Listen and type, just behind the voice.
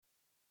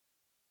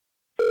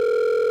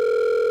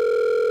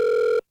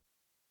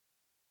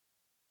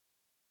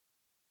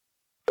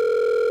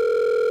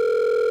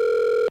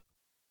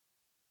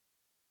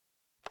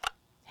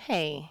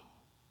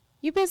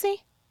You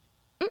busy?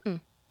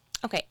 Mm-mm.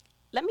 Okay,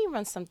 let me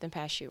run something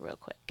past you real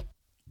quick.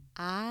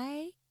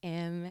 I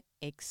am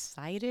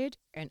excited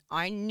and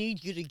I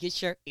need you to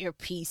get your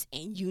earpiece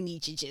and you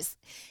need to just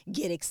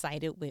get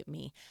excited with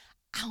me.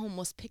 I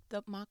almost picked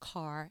up my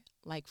car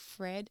like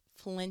Fred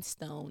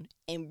Flintstone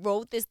and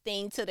rode this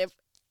thing to the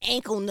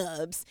ankle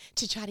nubs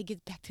to try to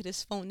get back to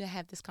this phone to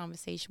have this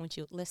conversation with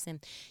you. Listen,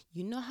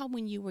 you know how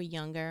when you were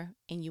younger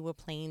and you were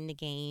playing the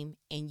game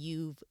and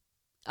you've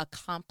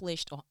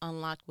accomplished or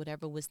unlocked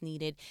whatever was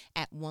needed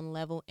at one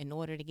level in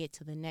order to get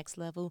to the next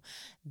level.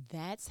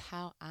 That's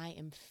how I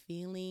am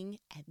feeling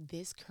at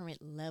this current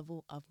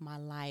level of my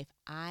life.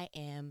 Let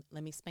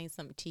me explain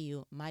something to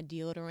you. My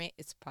deodorant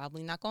is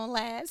probably not going to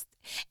last,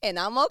 and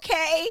I'm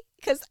okay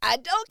because I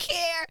don't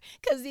care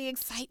because the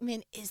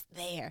excitement is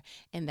there.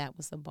 And that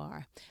was the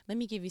bar. Let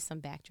me give you some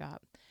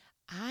backdrop.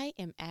 I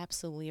am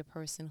absolutely a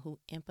person who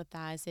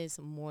empathizes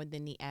more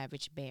than the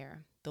average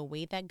bear. The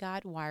way that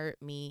God wired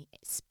me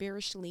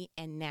spiritually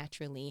and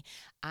naturally,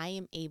 I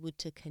am able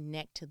to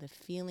connect to the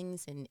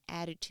feelings and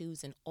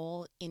attitudes and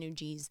all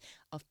energies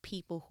of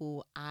people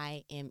who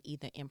I am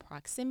either in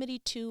proximity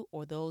to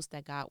or those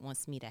that God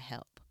wants me to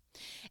help.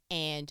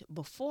 And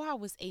before I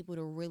was able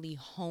to really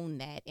hone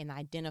that and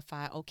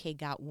identify, okay,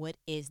 God, what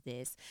is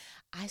this?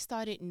 I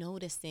started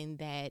noticing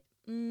that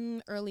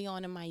early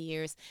on in my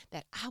years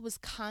that I was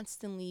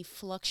constantly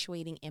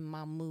fluctuating in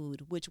my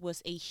mood, which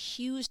was a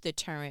huge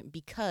deterrent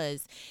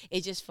because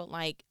it just felt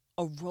like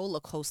a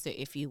roller coaster,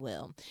 if you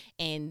will.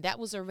 And that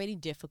was already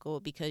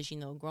difficult because,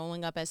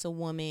 growing up as a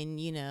woman,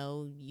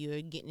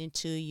 you're getting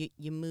into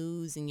your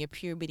moods and your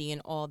puberty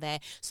and all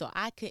that. So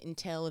I couldn't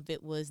tell if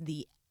it was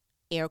the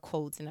air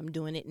quotes, and I'm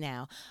doing it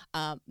now,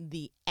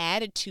 the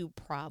attitude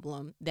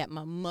problem that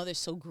my mother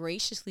so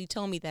graciously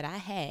told me that I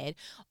had,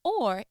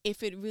 or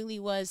if it really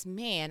was,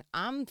 man,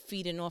 I'm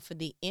feeding off of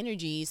the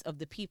energies of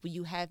the people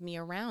you have me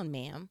around,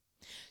 ma'am.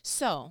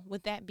 So,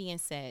 with that being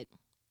said,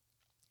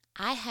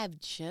 I have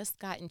just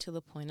gotten to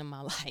the point in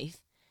my life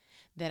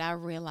that I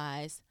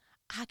realized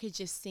I could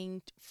just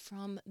sing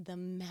from the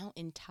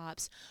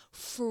mountaintops,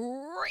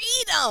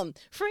 freedom,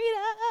 freedom,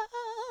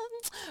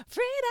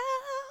 freedom,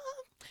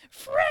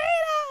 freedom.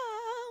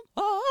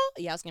 Oh,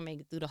 yeah, I was going to make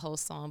it through the whole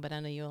song, but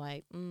I know you're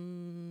like,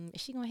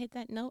 is she going to hit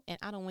that note? And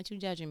I don't want you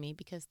judging me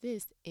because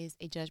this is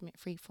a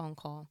judgment-free phone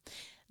call.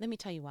 Let me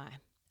tell you why.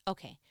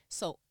 Okay,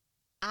 so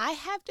I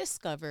have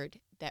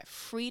discovered that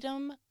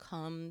freedom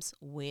comes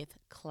with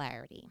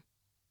clarity,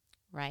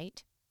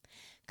 right?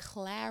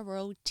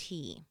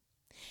 Clarity.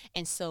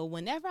 And so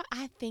whenever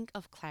I think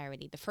of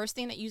clarity, the first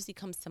thing that usually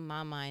comes to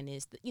my mind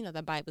is,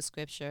 the Bible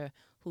scripture,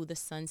 who the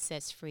sun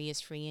sets free is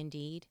free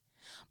indeed.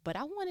 But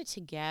I wanted to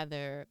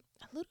gather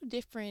a little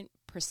different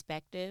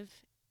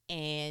perspective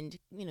and,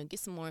 get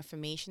some more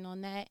information on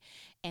that.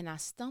 And I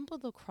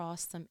stumbled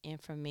across some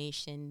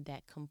information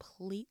that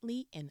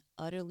completely and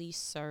utterly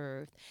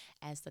served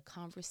as the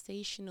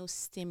conversational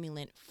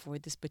stimulant for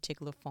this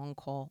particular phone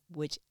call,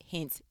 which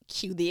hence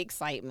cue the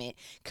excitement,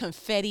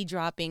 confetti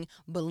dropping,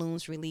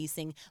 balloons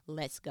releasing,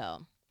 let's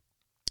go.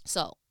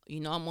 So,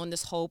 I'm on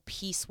this whole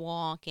peace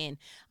walk and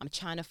I'm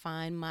trying to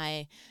find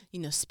my,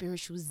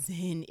 spiritual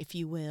zen, if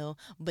you will,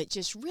 but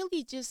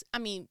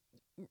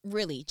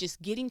really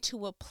just getting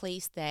to a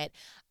place that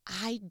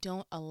I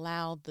don't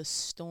allow the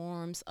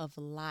storms of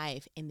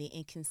life and the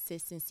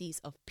inconsistencies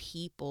of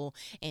people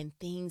and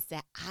things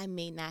that I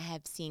may not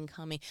have seen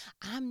coming.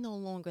 I'm no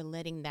longer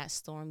letting that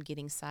storm get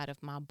inside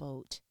of my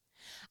boat.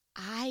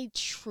 I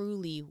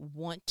truly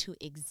want to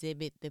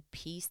exhibit the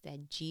peace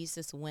that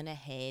Jesus went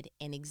ahead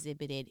and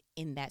exhibited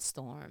in that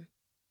storm.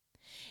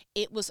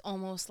 It was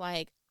almost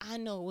like I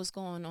know what's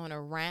going on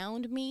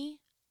around me,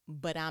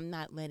 but I'm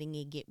not letting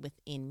it get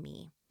within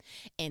me.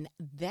 And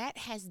that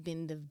has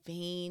been the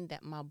vein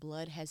that my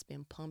blood has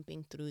been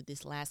pumping through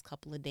this last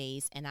couple of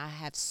days. And I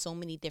have so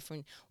many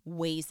different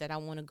ways that I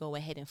want to go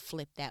ahead and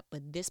flip that.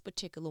 But this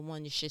particular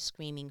one is just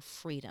screaming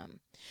freedom.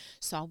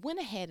 So I went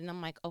ahead and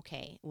I'm like,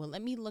 okay, well,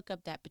 let me look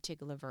up that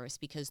particular verse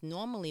because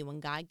normally when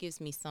God gives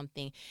me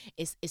something,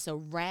 it's a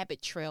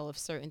rabbit trail of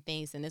certain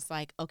things. And it's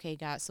like, okay,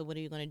 God, so what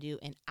are you going to do?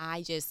 And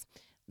I'm just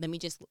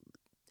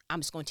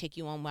going to take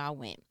you on where I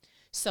went.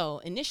 So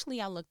initially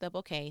I looked up,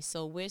 okay,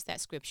 so where's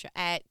that scripture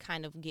at?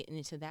 Kind of getting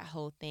into that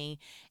whole thing.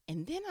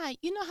 And then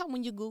you know how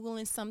when you're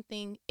Googling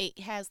something, it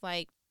has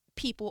like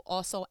people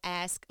also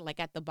ask like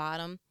at the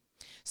bottom.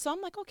 So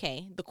I'm like,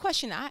 okay, the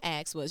question I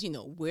asked was,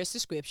 where's the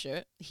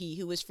scripture? He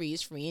who is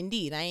free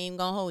indeed. I ain't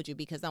gonna hold you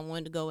because I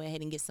wanted to go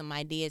ahead and get some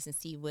ideas and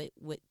see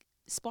what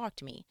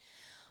sparked me.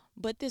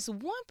 But this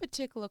one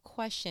particular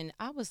question,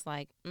 I was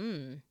like,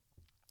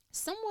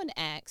 someone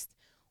asked,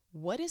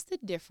 what is the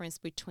difference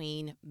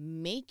between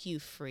make you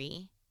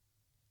free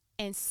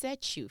and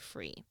set you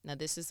free? Now,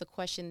 this is a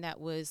question that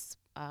looks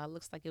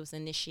like it was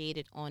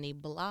initiated on a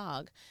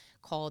blog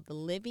called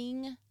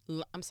Learning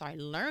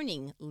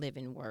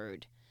Living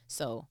Word.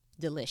 So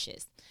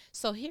delicious.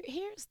 So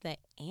here's the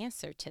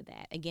answer to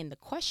that. Again, the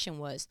question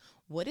was,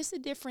 what is the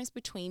difference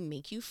between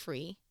make you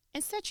free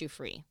and set you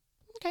free?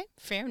 Okay,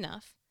 fair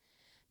enough.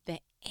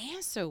 The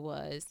answer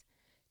was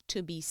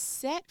To be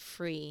set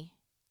free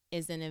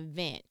is an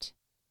event,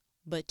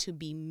 but to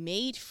be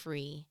made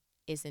free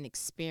is an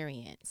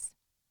experience.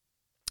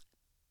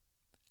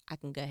 I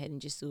can go ahead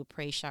and just do a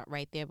praise shot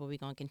right there, but we're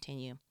going to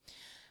continue.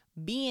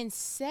 Being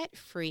set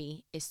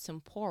free is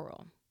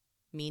temporal,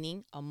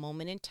 meaning a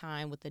moment in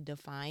time with a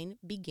defined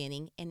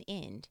beginning and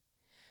end.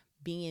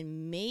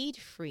 Being made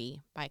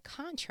free, by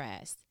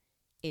contrast,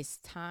 is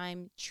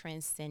time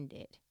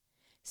transcended.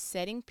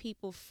 Setting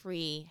people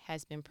free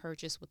has been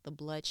purchased with the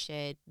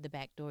bloodshed, the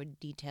backdoor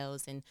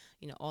details, and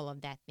all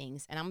of that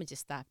things. And I'm gonna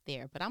just stop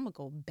there, but I'm gonna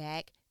go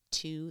back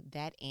to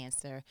that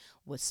answer.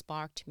 What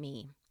sparked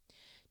me: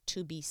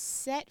 to be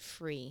set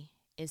free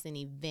is an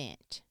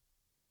event,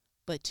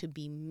 but to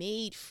be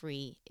made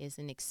free is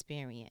an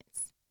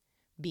experience.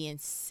 Being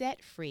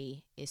set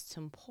free is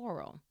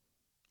temporal.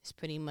 It's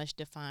pretty much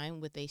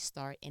defined with a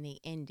start and an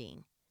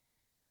ending.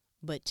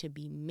 But to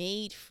be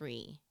made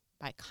free,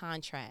 by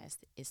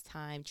contrast, is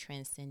time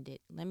transcended.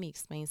 Let me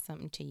explain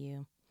something to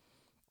you.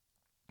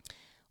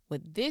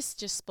 What this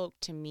just spoke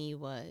to me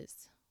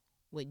was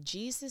what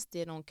Jesus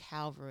did on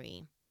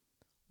Calvary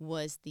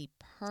was the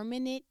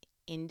permanent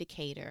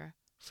indicator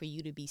for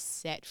you to be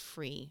set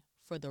free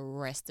for the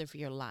rest of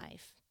your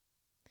life.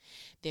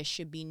 There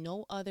should be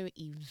no other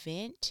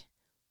event,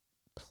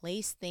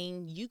 place,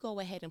 thing. You go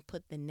ahead and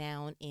put the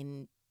noun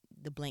in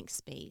the blank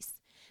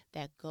space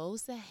that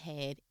goes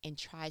ahead and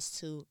tries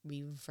to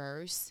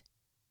reverse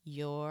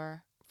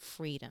your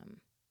freedom.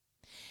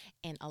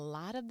 And a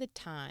lot of the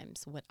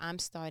times, what I'm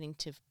starting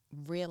to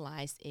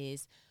realize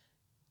is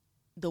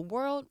the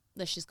world,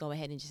 let's just go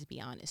ahead and just be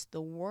honest, the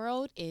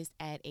world is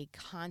at a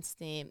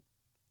constant,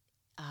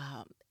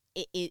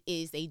 it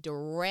is a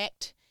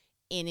direct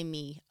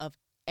enemy of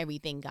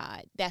everything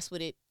God. That's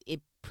what it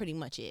pretty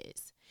much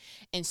is.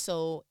 And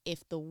so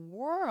if the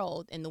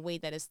world and the way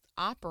that it's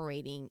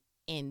operating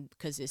in,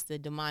 because it's the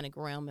demonic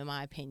realm in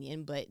my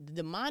opinion, but the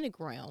demonic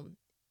realm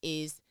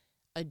is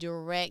a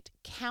direct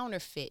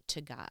counterfeit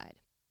to God.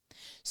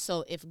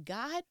 So if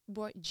God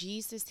brought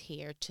Jesus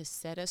here to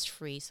set us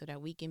free so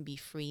that we can be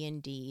free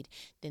indeed,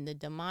 then the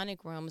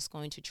demonic realm is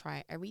going to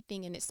try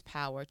everything in its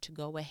power to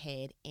go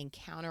ahead and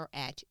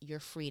counteract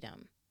your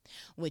freedom,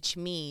 which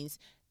means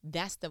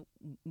that's the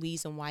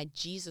reason why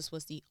Jesus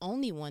was the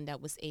only one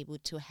that was able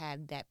to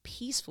have that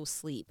peaceful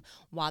sleep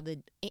while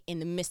in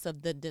the midst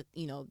of the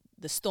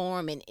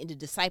storm and the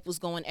disciples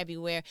going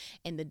everywhere,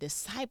 and the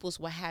disciples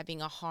were having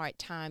a hard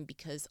time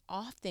because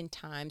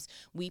oftentimes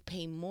we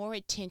pay more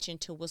attention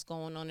to what's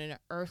going on in the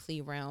earthly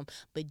realm,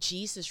 but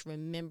Jesus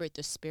remembered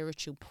the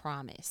spiritual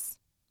promise.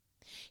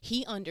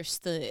 He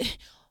understood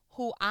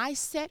who I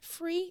set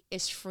free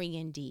is free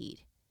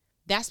indeed.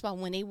 That's why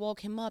when they woke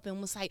him up and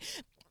was like,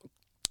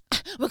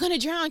 we're going to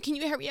drown, can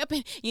you hurry up?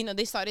 And,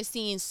 they started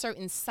seeing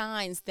certain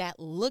signs that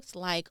looked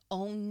like,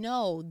 oh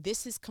no,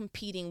 this is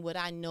competing what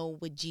I know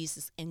what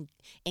Jesus and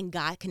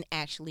God can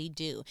actually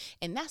do.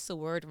 And that's the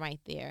word right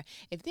there.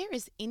 If there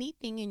is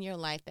anything in your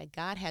life that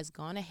God has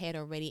gone ahead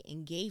already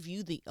and gave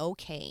you the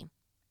okay,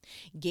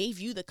 gave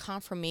you the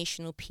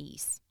confirmational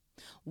piece,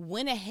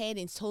 went ahead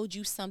and told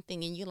you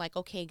something and you're like,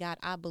 okay, God,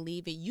 I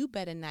believe it. You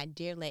better not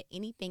dare let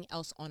anything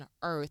else on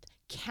earth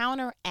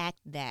counteract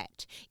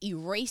that,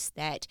 erase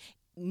that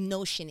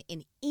notion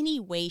in any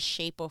way,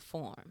 shape, or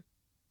form.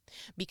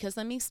 Because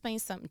let me explain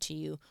something to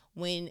you.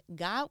 When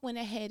God went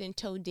ahead and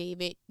told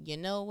David, you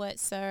know what,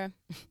 sir,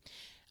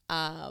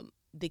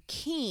 the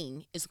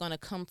king is going to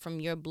come from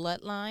your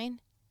bloodline.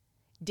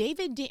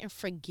 David didn't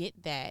forget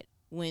that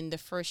when the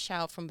first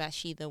child from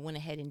Bathsheba went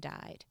ahead and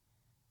died.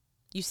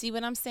 You see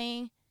what I'm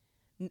saying?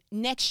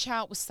 Next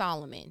child was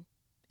Solomon.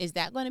 Is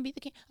that going to be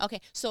the king?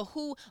 Okay,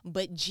 so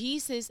but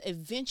Jesus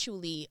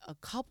eventually, a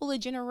couple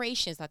of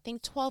generations, I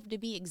think 12 to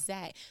be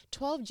exact,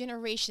 12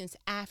 generations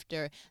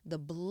after, the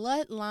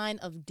bloodline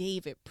of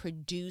David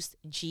produced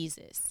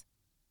Jesus.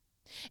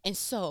 And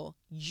so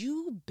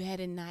you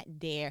better not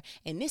dare.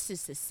 And this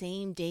is the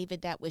same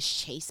David that was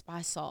chased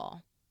by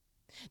Saul.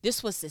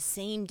 This was the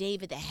same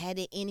David that had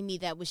an enemy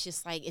that was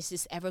just like, is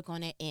this ever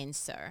going to end,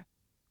 sir?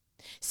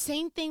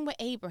 Same thing with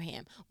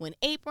Abraham. When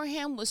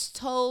Abraham was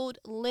told,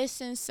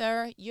 listen,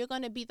 sir, you're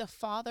going to be the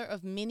father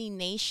of many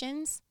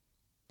nations,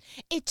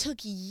 it took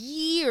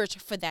years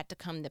for that to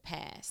come to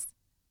pass.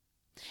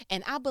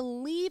 And I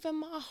believe in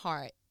my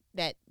heart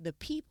that the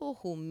people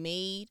who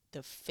made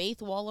the faith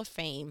wall of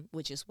fame,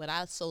 which is what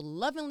I so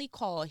lovingly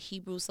call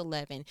Hebrews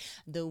 11,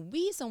 the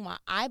reason why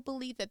I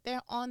believe that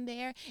they're on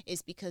there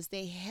is because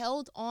they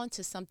held on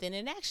to something,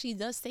 and it actually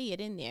does say it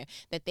in there,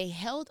 that they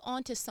held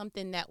on to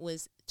something that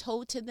was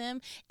told to them,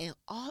 and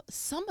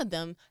some of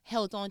them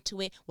held on to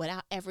it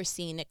without ever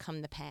seeing it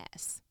come to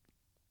pass.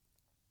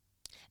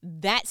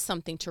 That's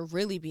something to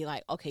really be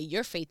like, okay,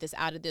 your faith is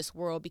out of this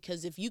world,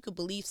 because if you could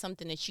believe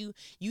something that you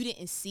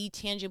didn't see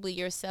tangibly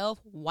yourself,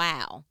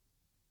 wow.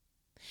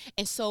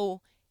 And so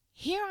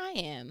here I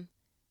am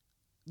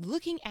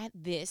looking at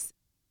this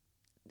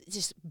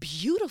just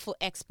beautiful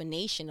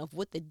explanation of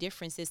what the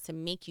difference is to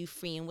make you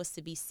free and what's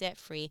to be set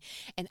free.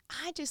 And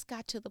I just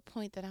got to the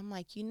point that I'm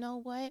like, you know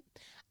what?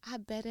 I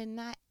better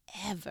not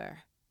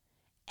ever,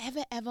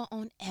 ever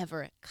on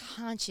ever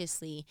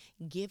consciously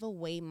give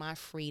away my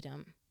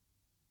freedom.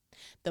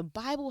 The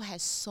Bible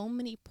has so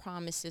many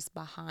promises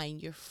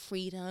behind your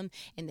freedom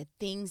and the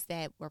things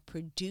that were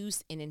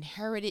produced and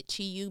inherited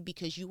to you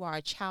because you are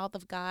a child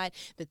of God,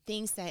 the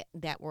things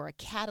that were a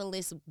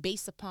catalyst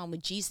based upon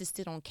what Jesus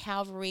did on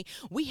Calvary.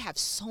 We have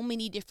so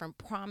many different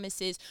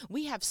promises.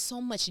 We have so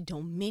much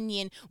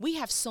dominion. We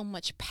have so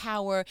much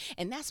power.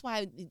 And that's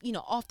why,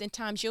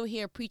 oftentimes you'll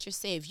hear a preacher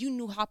say, if you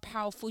knew how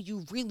powerful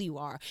you really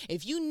are,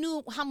 if you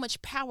knew how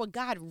much power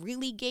God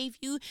really gave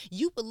you,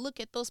 you would look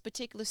at those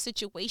particular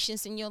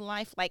situations in your life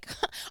like,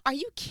 are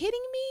you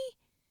kidding me?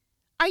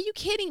 Are you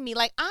kidding me?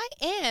 Like, I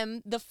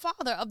am the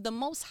Father of the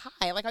Most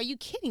High. Like, are you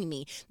kidding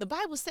me? The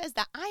Bible says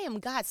that I am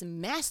God's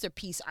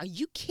masterpiece. Are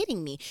you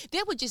kidding me?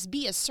 There would just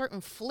be a certain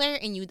flair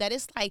in you that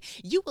it's like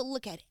you would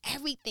look at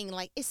everything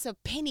like it's a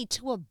penny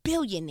to a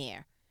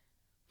billionaire.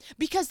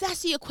 Because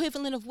that's the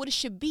equivalent of what it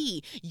should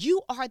be.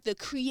 You are the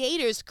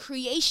Creator's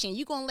creation.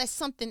 You going to let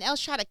something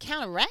else try to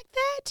counteract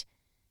that?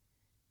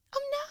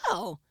 Oh,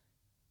 no.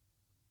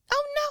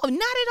 Oh, no,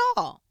 not at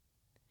all.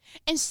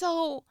 And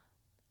so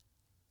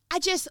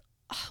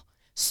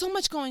so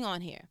much going on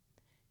here.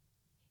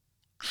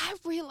 I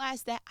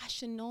realized that I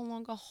should no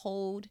longer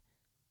hold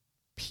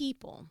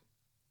people.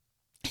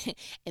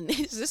 And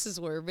this is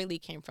where it really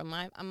came from.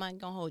 I'm not going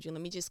to hold you. Let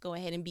me just go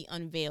ahead and be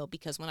unveiled,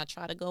 because when I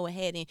try to go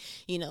ahead and,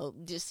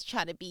 just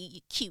try to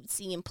be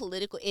cutesy and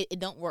political, it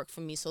don't work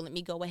for me. So let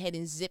me go ahead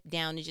and zip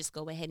down and just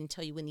go ahead and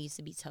tell you what needs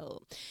to be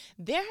told.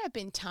 There have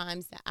been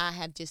times that I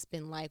have just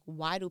been like,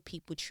 why do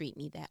people treat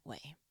me that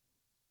way?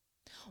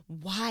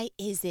 Why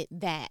is it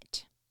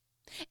that?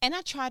 And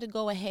I try to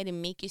go ahead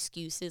and make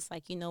excuses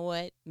like, you know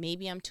what,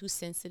 maybe I'm too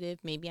sensitive.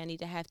 Maybe I need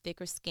to have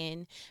thicker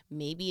skin.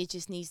 Maybe it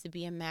just needs to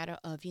be a matter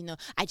of,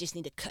 I just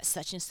need to cut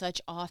such and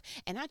such off.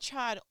 And I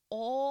tried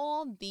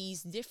all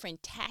these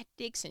different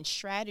tactics and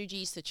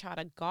strategies to try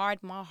to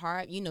guard my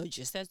heart,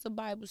 just as the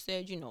Bible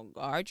said,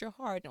 guard your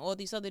heart and all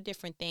these other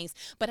different things.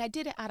 But I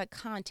did it out of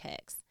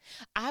context.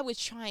 I was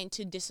trying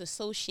to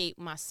disassociate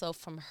myself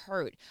from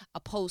hurt,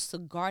 opposed to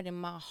guarding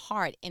my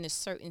heart in a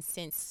certain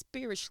sense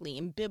spiritually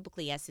and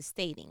biblically, as it's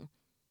stating.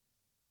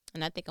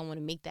 And I think I want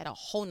to make that a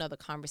whole nother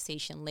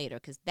conversation later,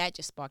 because that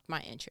just sparked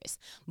my interest.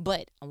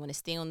 But I want to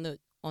stay on the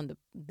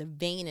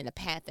vein and the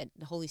path that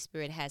the Holy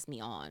Spirit has me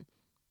on.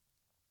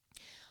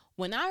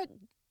 When I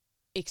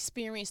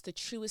experienced the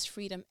truest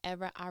freedom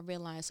ever, I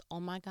realized, oh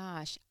my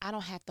gosh, I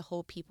don't have to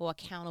hold people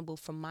accountable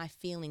for my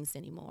feelings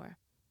anymore.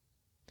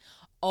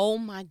 Oh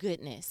my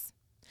goodness.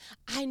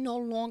 I no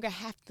longer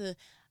have to,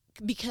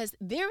 because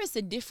there is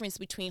a difference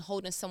between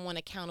holding someone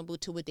accountable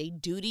to what they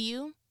do to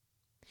you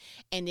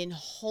and then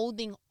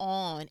holding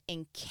on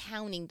and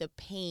counting the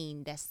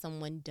pain that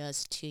someone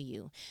does to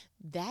you.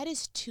 That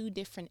is two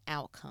different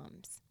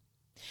outcomes.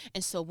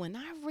 And so when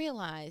I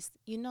realized,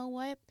 you know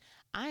what,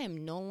 I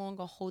am no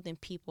longer holding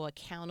people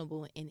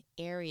accountable in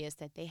areas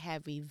that they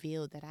have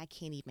revealed that I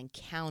can't even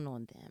count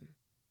on them.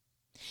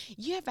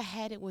 You ever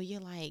had it where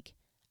you're like,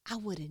 I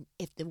wouldn't,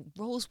 if the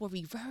roles were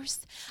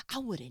reversed, I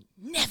would have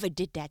never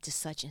did that to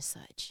such and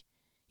such.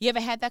 You ever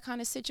had that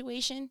kind of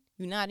situation?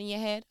 You nodding your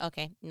head?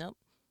 Okay, nope.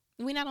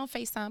 We're not on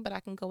FaceTime, but I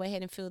can go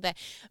ahead and feel that.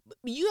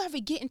 You ever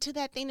get into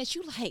that thing that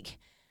you like,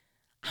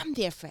 I'm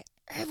there for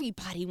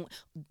everybody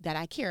that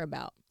I care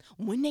about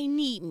when they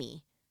need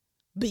me.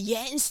 But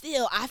yet and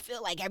still, I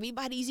feel like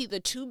everybody's either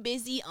too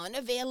busy,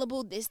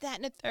 unavailable, this, that,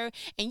 and the third.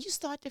 And you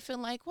start to feel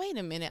like, wait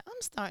a minute,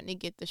 I'm starting to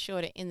get the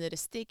shorter end of the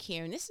stick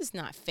here, and this is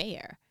not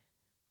fair.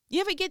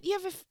 You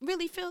ever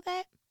really feel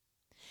that?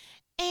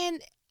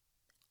 And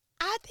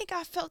I think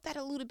I felt that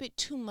a little bit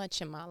too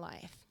much in my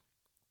life.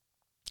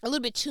 A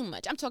little bit too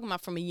much. I'm talking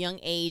about from a young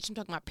age. I'm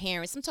talking about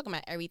parents. I'm talking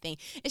about everything.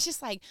 It's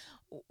just like,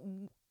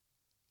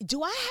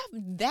 do I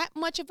have that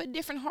much of a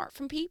different heart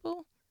from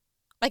people?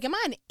 Like, am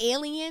I an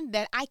alien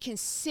that I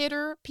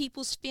consider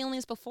people's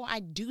feelings before I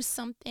do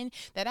something,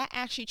 that I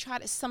actually try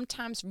to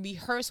sometimes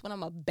rehearse what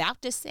I'm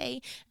about to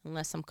say,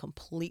 unless I'm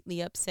completely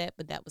upset,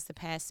 but that was the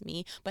past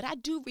me. But I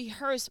do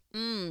rehearse,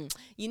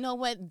 you know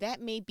what,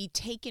 that may be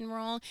taken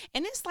wrong.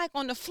 And it's like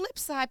on the flip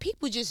side,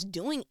 people just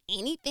doing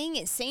anything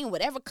and saying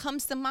whatever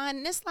comes to mind.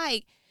 And it's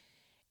like,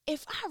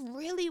 if I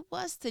really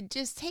was to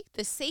just take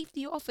the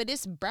safety off of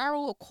this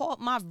barrel called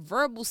my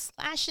verbal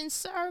slashing,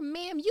 sir,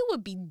 ma'am, you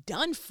would be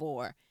done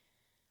for.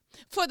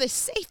 For the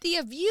safety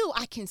of you,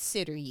 I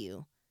consider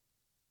you.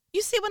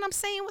 You see what I'm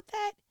saying with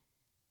that?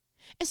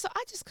 And so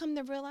I just come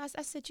to realize,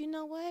 I said, you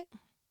know what?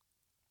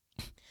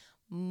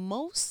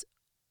 Most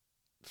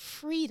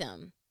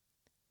freedom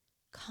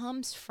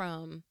comes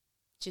from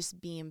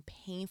just being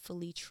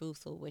painfully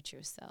truthful with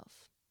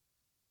yourself.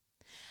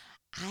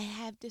 I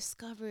have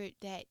discovered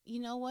that,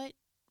 you know what?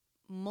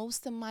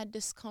 Most of my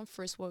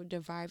discomforts were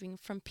deriving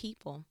from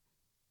people.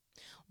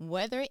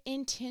 Whether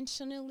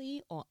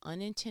intentionally or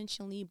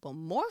unintentionally, but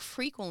more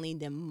frequently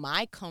than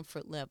my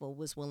comfort level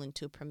was willing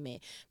to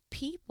permit,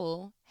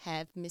 people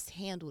have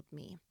mishandled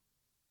me.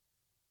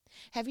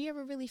 Have you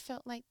ever really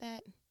felt like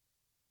that?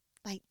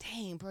 Like,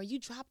 dang, bro, you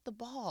dropped the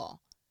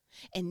ball.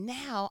 And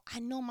now I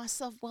know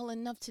myself well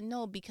enough to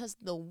know, because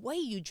the way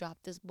you drop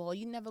this ball,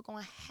 you're never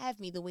going to have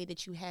me the way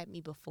that you had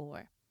me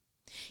before.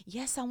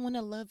 Yes, I want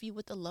to love you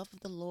with the love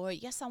of the Lord.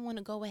 Yes, I want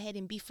to go ahead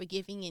and be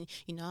forgiving, and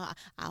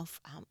I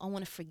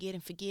want to forget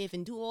and forgive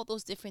and do all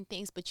those different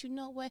things. But you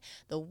know what?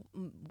 The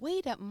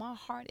way that my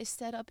heart is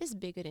set up is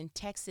bigger than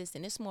Texas,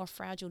 and it's more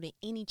fragile than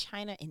any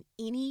china in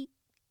any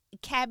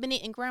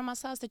cabinet in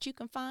grandma's house that you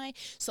can find.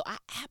 So I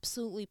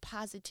absolutely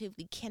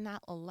positively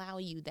cannot allow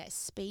you that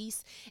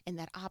space and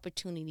that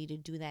opportunity to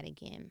do that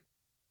again.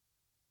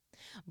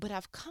 But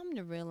I've come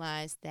to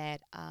realize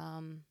that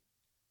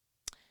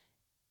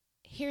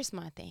here's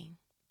my thing: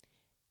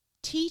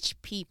 teach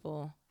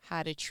people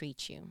how to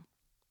treat you.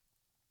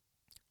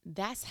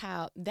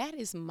 That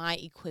is my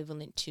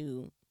equivalent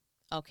to,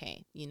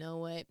 okay, you know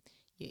what?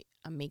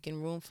 I'm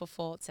making room for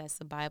faults, as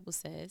the Bible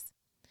says.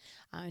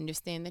 I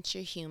understand that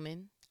you're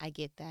human. I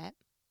get that.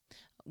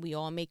 We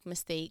all make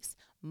mistakes.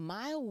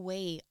 My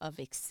way of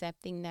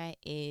accepting that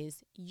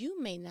is, you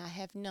may not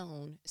have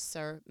known,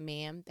 sir,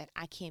 ma'am, that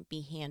I can't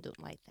be handled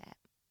like that.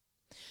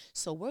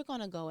 So we're going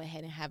to go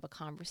ahead and have a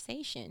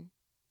conversation,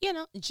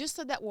 just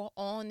so that we're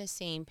all on the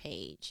same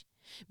page.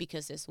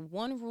 Because there's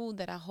one rule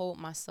that I hold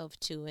myself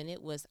to, and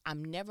it was,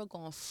 I'm never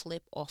going to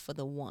flip off of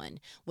the one,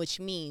 which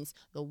means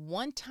the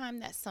one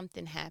time that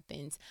something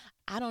happens,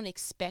 I don't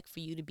expect for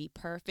you to be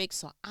perfect.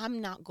 So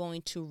I'm not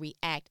going to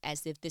react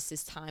as if this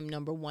is time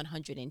number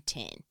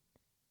 110.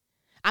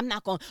 I'm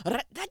not going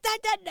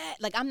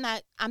like I'm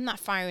not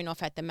firing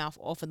off at the mouth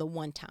off of the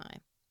one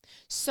time.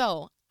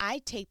 So I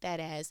take that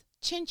as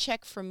chin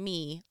check for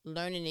me,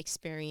 learning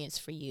experience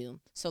for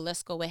you. So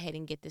let's go ahead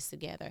and get this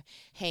together.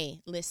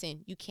 Hey,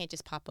 listen, you can't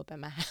just pop up at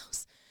my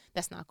house.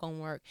 That's not going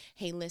to work.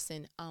 Hey,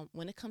 listen,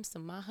 when it comes to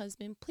my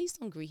husband, please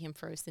don't greet him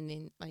first. And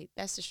then, like,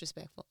 that's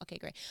disrespectful. Okay,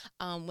 great.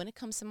 When it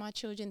comes to my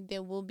children,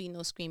 there will be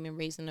no screaming,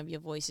 raising of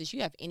your voices.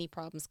 You have any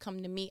problems,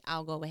 come to me.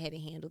 I'll go ahead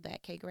and handle that.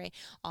 Okay, great.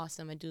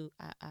 Awesome.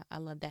 I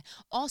love that.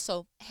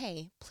 Also,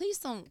 hey, please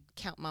don't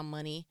count my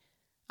money.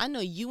 I know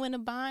you in a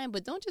bind,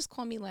 but don't just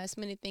call me last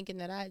minute thinking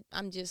that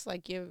I'm just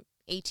like your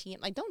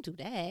ATM. Like, don't do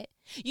that.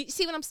 You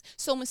see what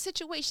so when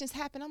situations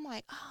happen, I'm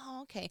like, oh,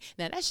 okay.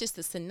 Now that's just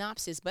a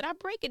synopsis, but I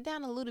break it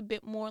down a little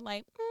bit more,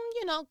 like,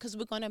 because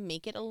we're going to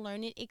make it a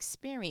learning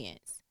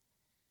experience.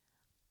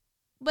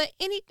 But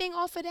anything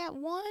off of that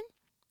one,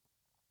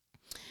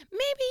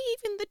 maybe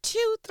even the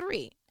 2,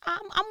 3,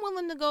 I'm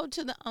willing to go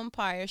to the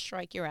umpire,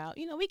 strike you out.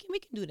 We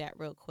can do that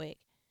real quick.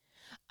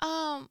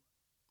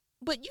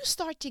 But you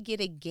start to get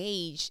a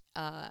gauge.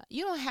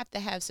 You don't have to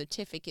have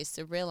certificates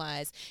to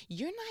realize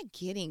you're not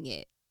getting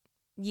it.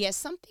 Yes,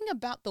 something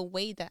about the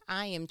way that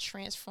I am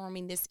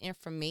transforming this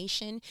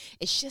information,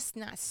 it's just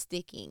not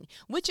sticking,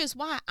 which is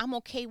why I'm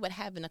okay with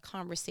having a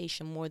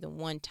conversation more than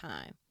one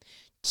time.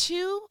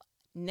 2,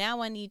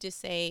 now I need to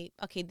say,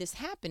 okay, this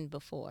happened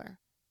before.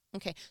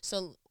 Okay,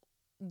 so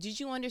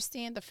did you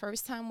understand the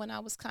first time when I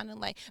was kind of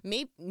like,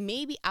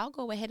 maybe I'll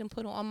go ahead and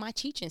put on my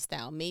teaching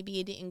style. Maybe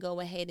it didn't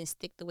go ahead and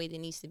stick the way that it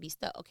needs to be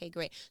stuck. Okay,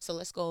 great. So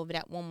let's go over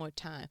that one more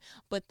time.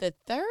 But the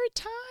third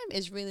time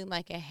is really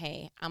like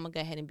hey, I'm going to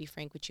go ahead and be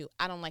frank with you.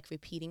 I don't like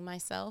repeating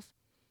myself,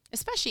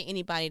 especially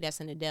anybody that's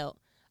an adult.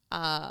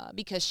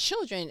 Because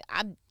children,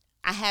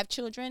 I have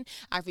children.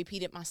 I've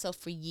repeated myself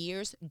for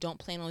years. Don't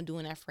plan on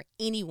doing that for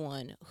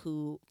anyone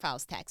who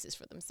files taxes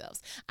for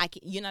themselves.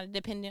 You're not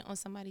dependent on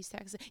somebody's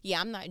taxes. Yeah,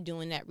 I'm not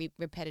doing that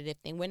repetitive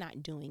thing. We're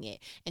not doing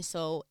it. And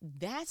so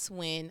that's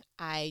when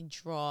I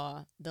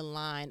draw the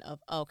line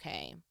of,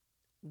 okay,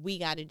 we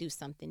got to do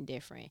something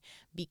different,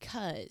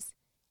 because,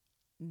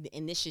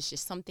 and this is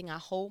just something I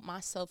hold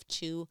myself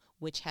to,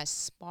 which has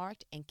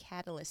sparked and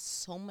catalyzed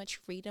so much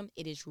freedom,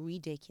 it is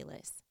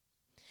ridiculous.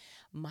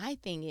 My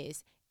thing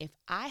is, if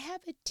I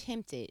have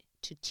attempted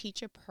to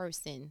teach a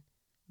person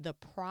the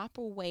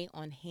proper way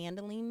on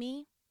handling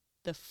me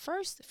the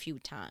first few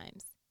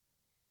times,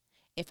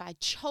 if I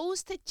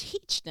chose to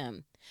teach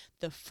them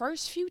the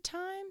first few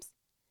times,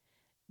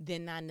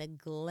 then I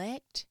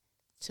neglect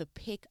to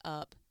pick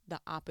up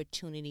the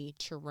opportunity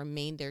to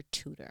remain their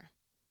tutor.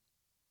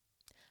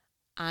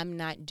 I'm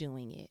not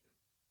doing it.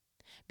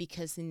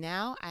 Because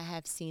now I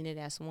have seen it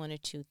as one or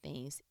two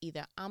things.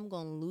 Either I'm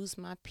going to lose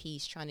my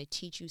peace trying to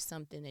teach you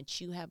something that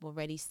you have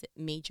already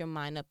made your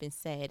mind up and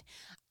said,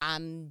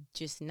 I'm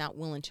just not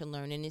willing to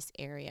learn in this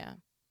area.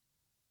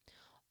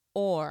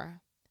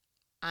 Or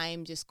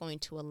I'm just going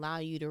to allow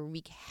you to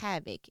wreak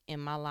havoc in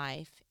my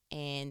life,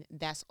 and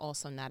that's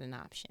also not an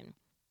option.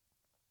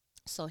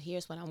 So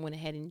here's what I went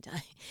ahead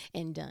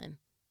and done.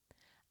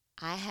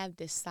 I have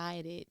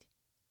decided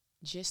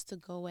just to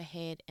go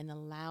ahead and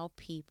allow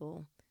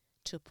people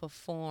to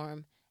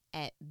perform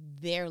at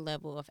their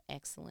level of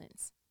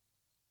excellence.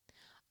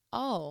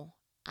 Oh,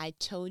 I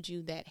told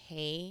you that,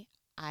 hey,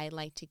 I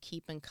like to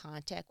keep in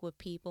contact with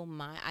people.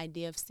 My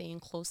idea of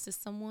staying close to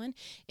someone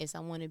is I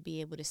want to be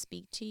able to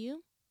speak to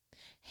you.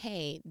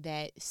 Hey,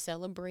 that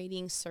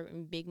celebrating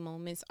certain big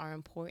moments are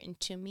important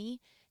to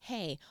me.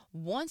 Hey,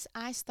 once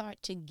I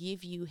start to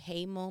give you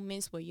hey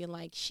moments where you're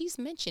like, she's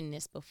mentioned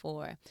this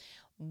before.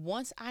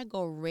 Once I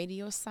go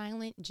radio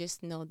silent,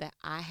 just know that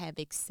I have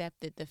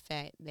accepted the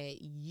fact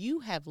that you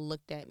have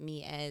looked at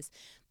me as,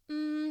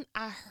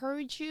 I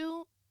heard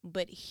you,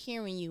 but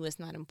hearing you is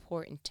not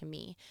important to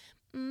me.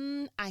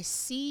 I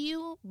see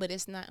you, but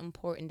it's not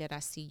important that I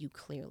see you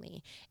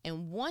clearly.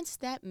 And once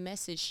that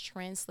message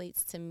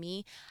translates to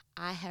me,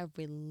 I have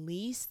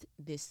released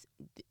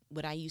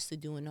what I used to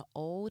do in the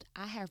old.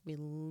 I have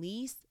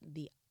released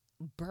the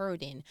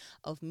burden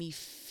of me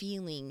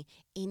feeling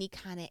any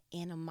kind of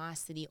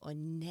animosity or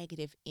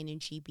negative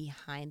energy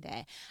behind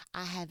that.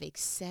 I have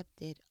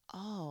accepted,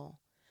 oh,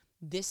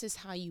 this is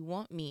how you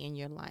want me in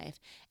your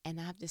life.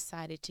 And I've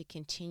decided to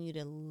continue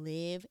to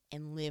live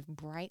and live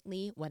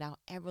brightly without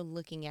ever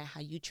looking at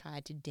how you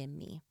tried to dim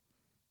me.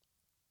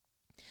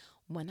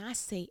 When I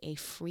say a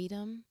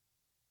freedom,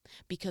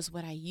 because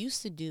what I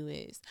used to do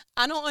is,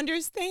 I don't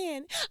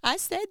understand. I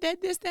said that,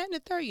 this, that, and the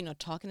third,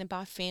 talking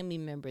about family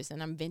members,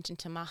 and I'm venting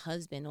to my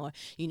husband, or,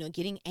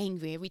 getting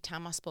angry every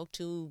time I spoke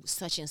to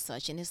such and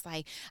such. And it's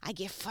like, I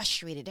get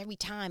frustrated every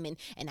time, and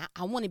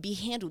I want to be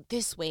handled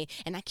this way.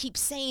 And I keep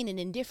saying it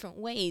in different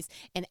ways.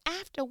 And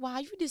after a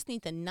while, you just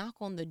need to knock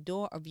on the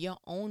door of your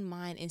own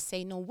mind and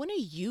say, no, when are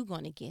you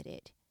going to get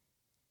it?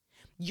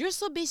 You're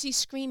so busy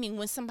screaming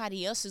when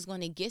somebody else is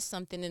going to get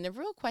something. And the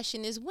real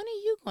question is, when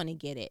are you going to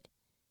get it?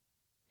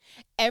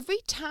 Every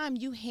time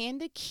you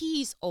hand the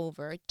keys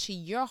over to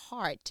your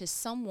heart to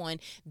someone,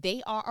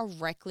 they are a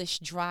reckless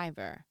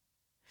driver.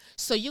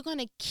 So you're going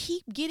to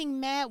keep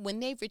getting mad when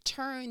they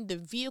return the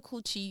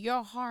vehicle to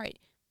your heart,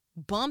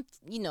 bumped,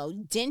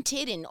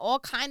 dented and all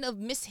kind of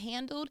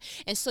mishandled.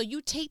 And so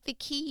you take the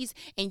keys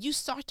and you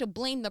start to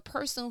blame the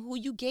person who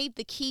you gave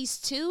the keys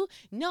to.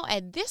 No,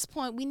 at this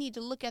point, we need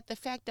to look at the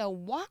fact that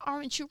why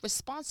aren't you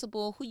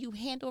responsible who you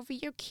hand over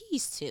your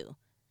keys to?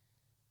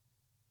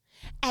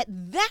 At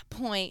that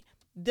point,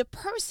 the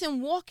person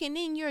walking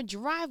in your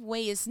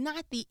driveway is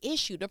not the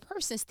issue. The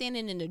person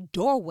standing in the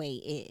doorway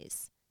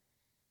is.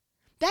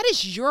 That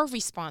is your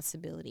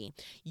responsibility.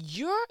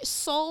 Your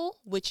soul,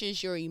 which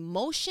is your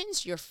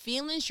emotions, your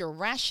feelings, your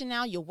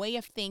rationale, your way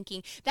of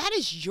thinking, that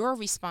is your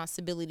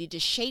responsibility to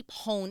shape,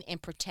 hone,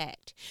 and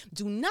protect.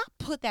 Do not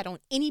put that on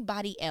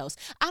anybody else.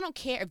 I don't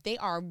care if they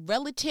are a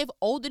relative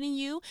older than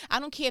you.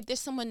 I don't care if there's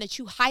someone that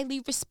you highly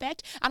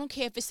respect. I don't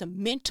care if it's a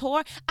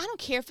mentor. I don't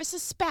care if it's a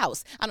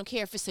spouse. I don't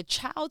care if it's a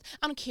child.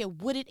 I don't care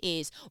what it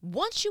is.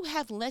 Once you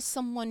have let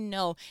someone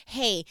know,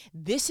 hey,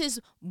 this is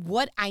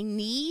what I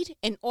need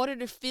in order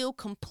to feel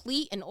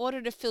complete, in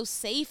order to feel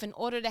safe, in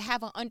order to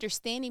have an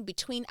understanding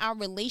between our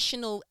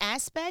relational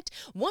aspect,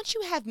 once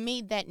you have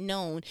made that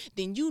known,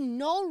 then you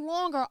no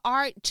longer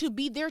are to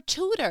be their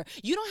tutor.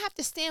 You don't have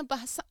to stand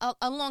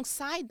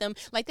alongside them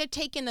like they're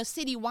taking a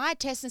citywide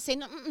test and say,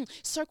 no,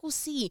 circle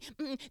C,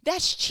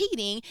 that's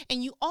cheating.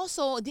 And you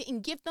also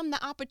didn't give them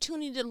the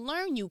opportunity to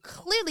learn you.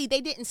 Clearly,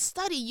 they didn't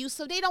study you,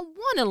 so they don't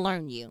want to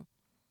learn you.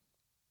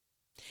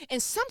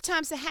 And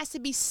sometimes it has to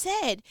be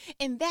said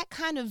in that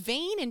kind of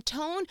vein and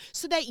tone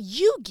so that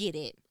you get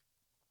it.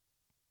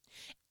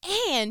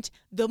 And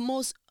the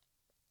most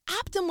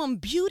optimum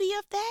beauty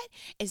of that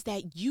is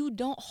that you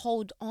don't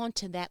hold on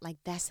to that like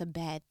that's a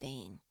bad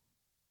thing.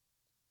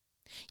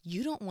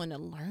 You don't want to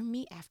learn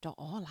me after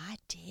all I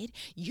did.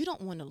 You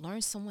don't want to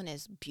learn someone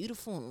as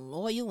beautiful and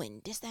loyal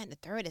and this, that, and the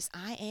third as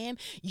I am.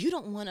 You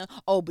don't want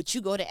to, but you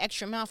go the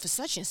extra mile for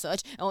such and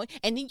such. Oh,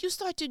 and then you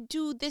start to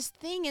do this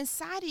thing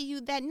inside of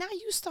you that now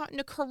you're starting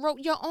to corrode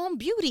your own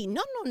beauty.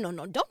 No.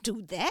 Don't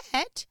do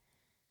that.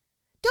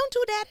 Don't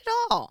do that at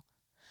all.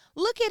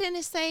 Look at it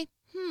and say,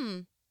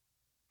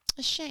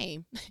 a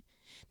shame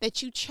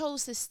that you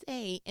chose to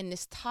stay in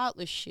this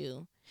toddler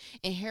shoe.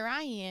 And here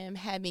I am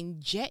having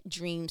jet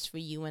dreams for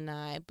you and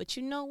I. But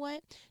you know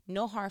what?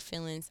 No hard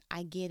feelings.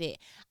 I get it.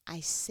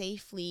 I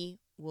safely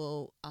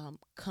will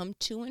come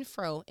to and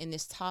fro in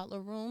this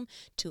toddler room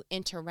to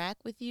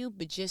interact with you.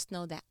 But just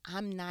know that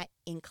I'm not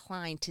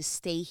inclined to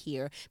stay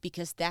here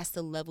because that's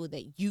the level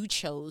that you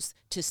chose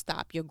to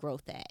stop your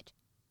growth at.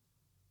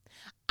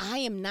 I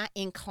am not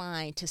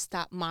inclined to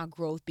stop my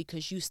growth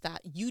because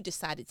you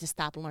decided to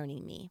stop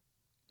learning me.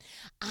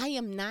 I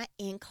am not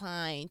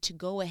inclined to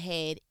go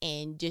ahead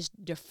and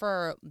just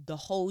defer the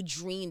whole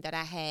dream that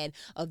I had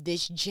of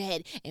this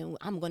jet and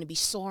I'm going to be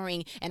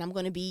soaring and I'm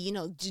going to be,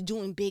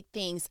 doing big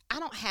things. I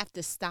don't have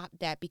to stop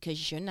that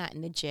because you're not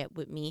in the jet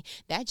with me.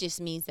 That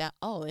just means that,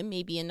 it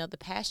may be another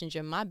passenger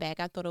in my bag.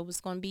 I thought it was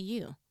going to be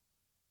you.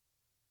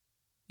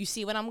 You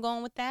see what I'm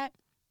going with that?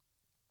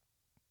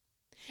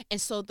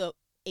 And so the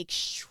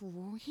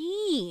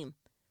extreme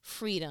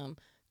freedom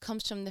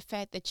comes from the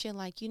fact that you're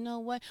like, you know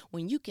what?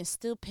 When you can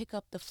still pick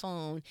up the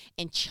phone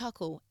and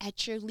chuckle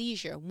at your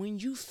leisure when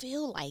you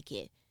feel like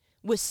it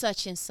with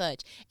such and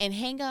such and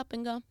hang up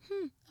and go,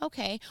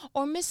 okay,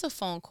 or miss a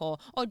phone call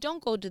or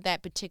don't go to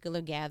that particular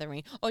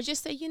gathering or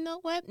just say, you know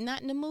what?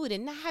 Not in the mood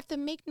and not have to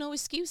make no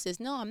excuses.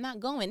 No, I'm not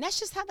going.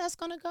 That's just how that's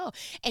going to go.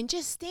 And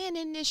just stand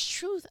in this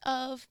truth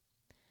of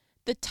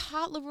the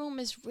toddler room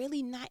is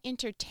really not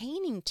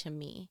entertaining to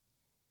me.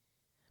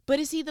 But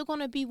it's either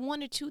going to be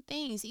one or two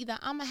things. Either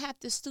I'm going to have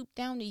to stoop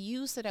down to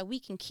you so that we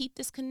can keep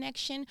this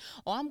connection,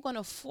 or I'm going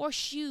to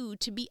force you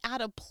to be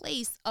out of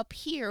place up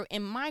here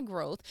in my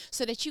growth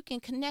so that you can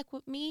connect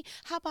with me.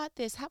 How about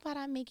this? How about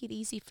I make it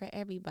easy for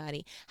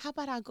everybody? How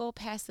about I go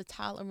past the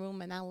toddler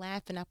room and I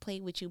laugh and I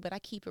play with you, but I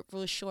keep it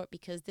real short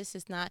because this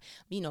is not,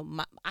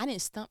 I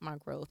didn't stunt my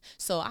growth.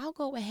 So I'll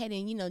go ahead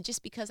and,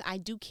 just because I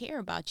do care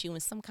about you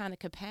in some kind of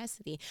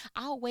capacity,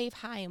 I'll wave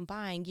high and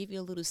bye and give you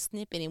a little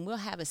snippet and we'll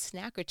have a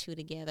snack or two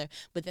together.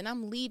 But then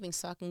I'm leaving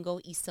so I can go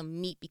eat some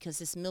meat because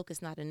this milk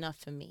is not enough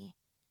for me.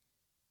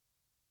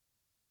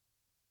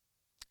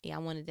 Yeah, I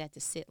wanted that to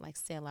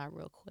sell out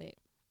real quick.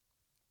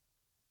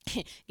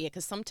 Yeah,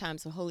 because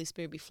sometimes the Holy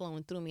Spirit be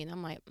flowing through me and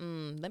I'm like,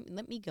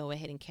 let me go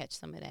ahead and catch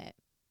some of that.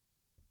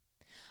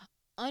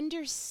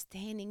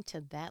 Understanding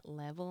to that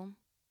level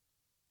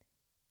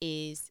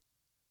is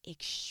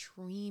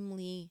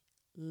extremely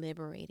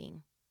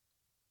liberating,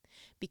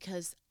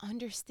 because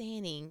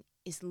understanding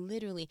is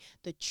literally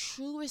the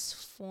truest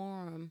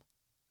form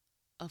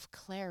of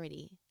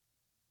clarity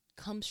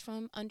comes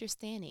from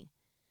understanding.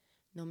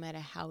 No matter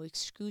how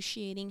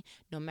excruciating,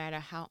 no matter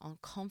how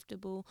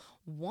uncomfortable,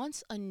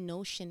 once a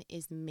notion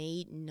is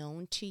made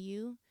known to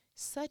you,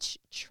 such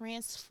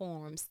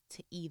transforms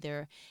to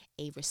either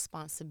a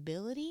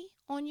responsibility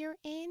on your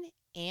end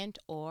and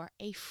or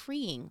a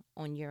freeing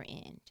on your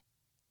end.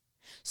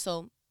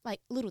 So,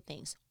 like little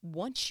things,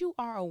 once you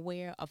are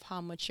aware of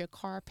how much your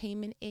car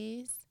payment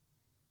is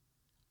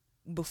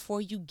before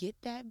you get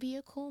that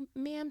vehicle,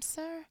 ma'am,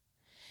 sir,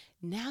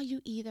 now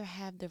you either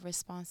have the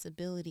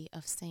responsibility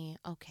of saying,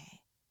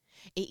 okay,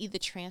 it either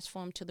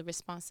transformed to the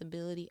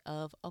responsibility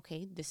of,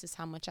 okay, this is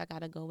how much I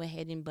got to go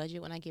ahead and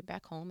budget when I get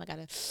back home. I got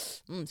to,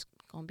 it's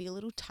going to be a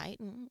little tight.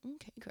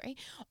 Okay, great.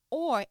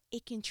 Or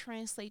it can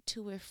translate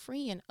to a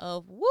freeing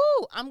of,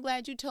 woo, I'm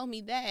glad you told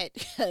me that,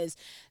 because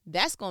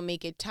that's going to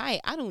make it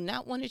tight. I do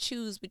not want to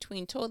choose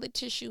between toilet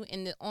tissue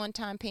and the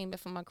on-time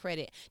payment for my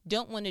credit.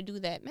 Don't want to do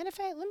that. Matter of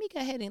fact, let me go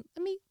ahead and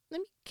let me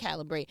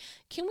calibrate.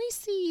 Can we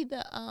see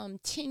the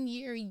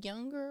 10-year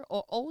younger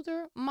or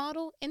older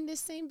model in this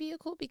same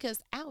vehicle?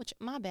 Because, ouch,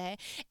 my bad.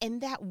 And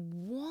that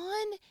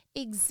one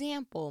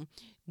example,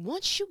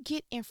 once you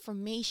get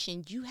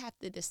information, you have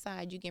to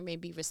decide you're going to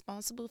be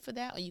responsible for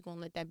that, or you're going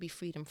to let that be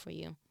freedom for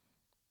you.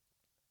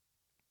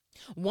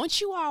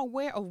 Once you are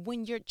aware of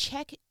when your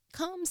check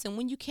comes and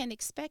when you can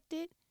expect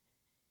it,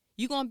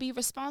 you're going to be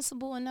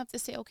responsible enough to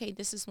say, okay,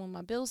 this is when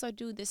my bills are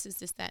due. This is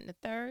this, that, and the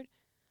third.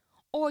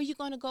 Or you're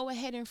going to go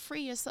ahead and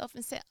free yourself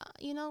and say,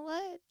 you know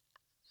what?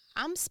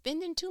 I'm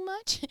spending too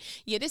much.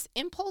 Yeah, this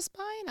impulse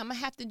buying, I'm going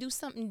to have to do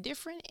something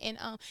different. And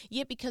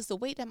because the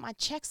way that my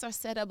checks are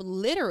set up,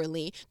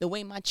 literally, the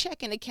way my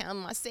checking account,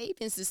 my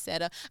savings is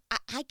set up,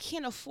 I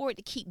can't afford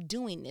to keep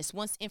doing this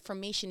once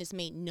information is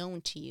made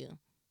known to you.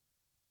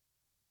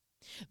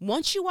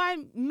 Once you are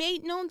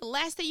made known the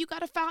last day you got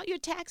to file your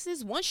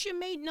taxes, once you're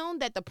made known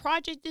that the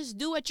project is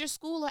due at your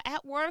school or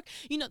at work,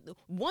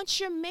 once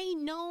you're made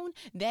known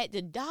that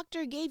the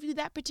doctor gave you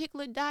that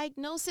particular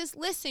diagnosis,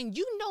 listen,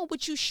 you know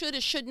what you should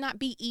or should not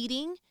be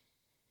eating.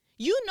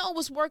 You know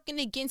what's working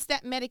against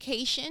that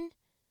medication.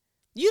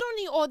 You don't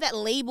need all that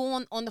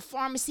label on the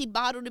pharmacy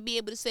bottle to be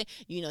able to say,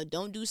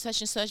 don't do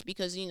such and such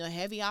because,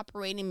 heavy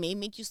operating may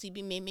make you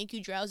sleepy, may make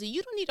you drowsy.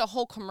 You don't need a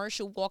whole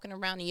commercial walking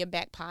around in your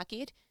back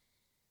pocket.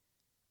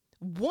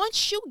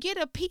 Once you get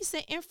a piece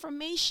of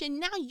information,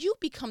 now you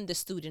become the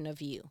student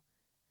of you.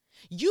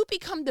 You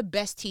become the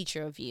best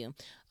teacher of you.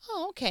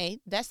 Oh, okay.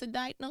 That's the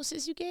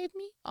diagnosis you gave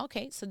me?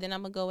 Okay, so then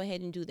I'm going to go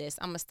ahead and do this.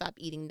 I'm going to stop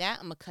eating that.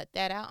 I'm going to cut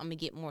that out. I'm going to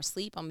get more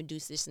sleep. I'm going to do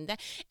this and that.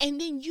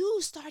 And then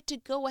you start to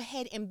go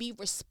ahead and be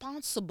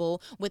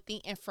responsible with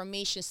the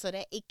information so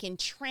that it can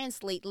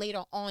translate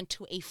later on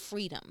to a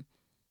freedom.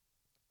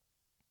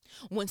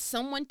 When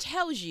someone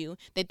tells you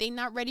that they're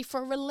not ready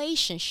for a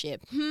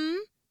relationship,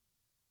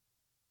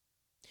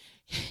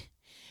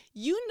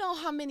 you know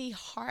how many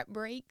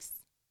heartbreaks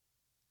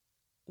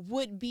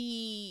would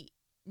be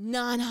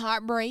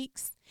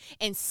non-heartbreaks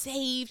and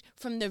saved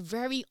from the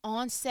very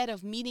onset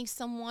of meeting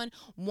someone.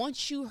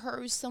 Once you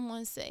heard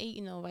someone say,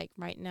 like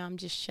right now I'm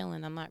just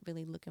chilling, I'm not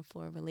really looking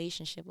for a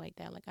relationship like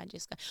that, like I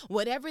just got,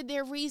 whatever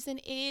their reason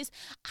is,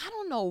 I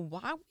don't know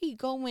why we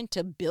go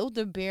into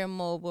Build-A-Bear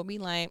mode where we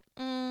like,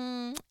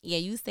 yeah,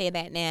 you say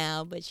that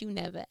now, but you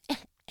never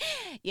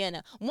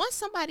once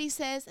somebody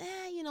says,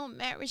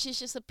 marriage is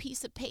just a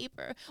piece of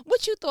paper.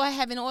 What you thought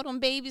having all them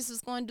babies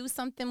was going to do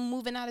something,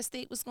 moving out of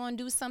state was going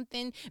to do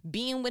something,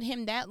 being with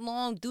him that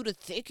long, do the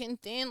thick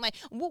and thin? Like,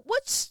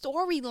 what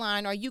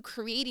storyline are you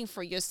creating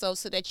for yourself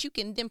so that you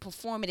can then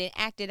perform it and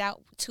act it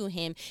out to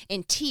him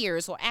in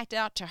tears, or act it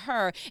out to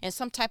her in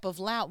some type of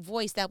loud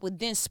voice that would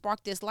then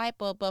spark this light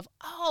bulb of,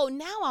 oh,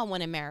 now I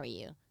want to marry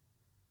you.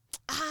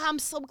 I'm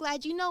so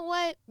glad. You know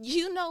what?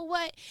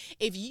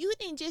 If you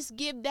didn't just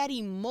give that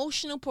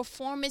emotional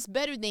performance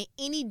better than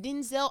any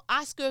Denzel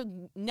Oscar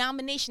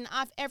nomination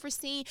I've ever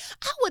seen,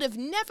 I would have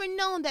never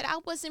known that I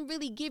wasn't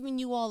really giving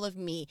you all of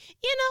me.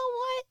 You know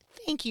what?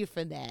 Thank you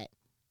for that.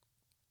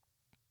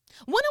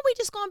 When are we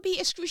just going to be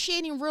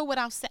excruciating real with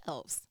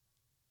ourselves?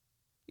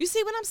 You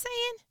see what I'm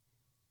saying?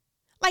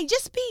 Like,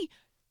 just be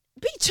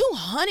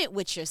 200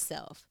 with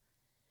yourself.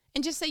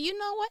 And just say, you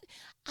know what?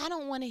 I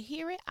don't want to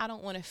hear it. I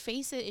don't want to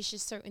face it. It's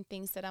just certain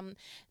things that I'm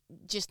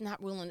just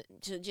not willing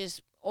to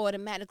just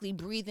automatically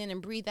breathe in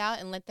and breathe out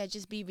and let that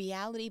just be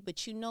reality.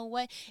 But you know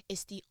what?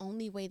 It's the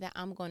only way that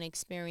I'm going to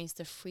experience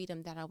the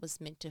freedom that I was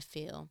meant to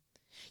feel.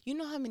 You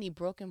know how many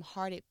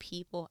broken-hearted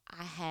people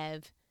I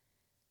have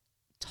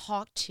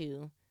talked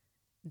to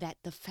that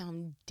the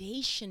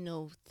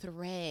foundational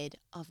thread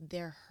of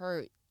their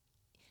hurt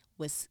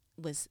was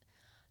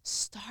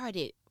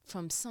started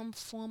from some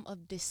form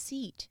of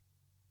deceit,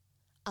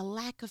 a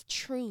lack of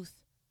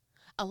truth,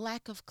 a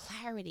lack of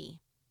clarity,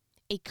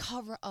 a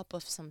cover up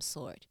of some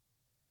sort.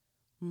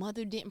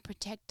 Mother didn't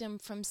protect them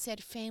from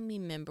said family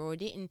member, or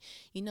didn't,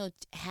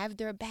 have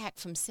their back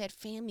from said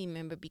family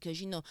member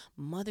because,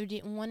 mother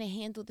didn't want to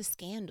handle the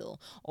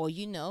scandal, or,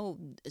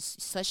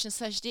 such and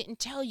such didn't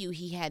tell you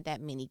he had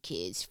that many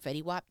kids,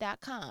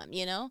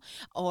 FettyWap.com,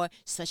 or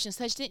such and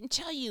such didn't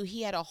tell you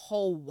he had a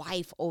whole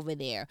wife over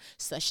there.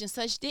 Such and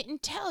such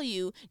didn't tell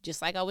you,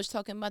 just like I was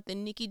talking about the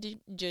Nikki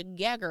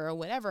Jagger or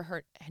whatever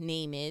her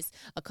name is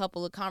a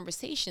couple of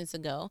conversations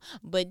ago,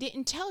 but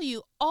didn't tell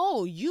you,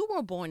 oh, you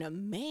were born a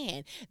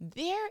man.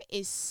 There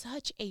is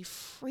such a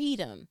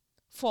freedom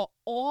for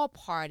all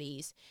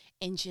parties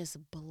in just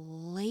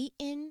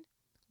blatant,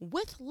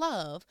 with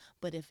love,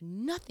 but if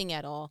nothing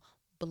at all,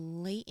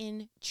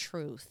 blatant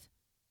truth.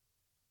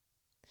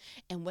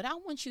 And what I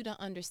want you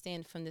to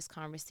understand from this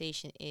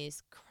conversation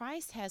is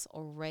Christ has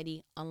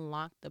already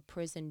unlocked the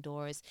prison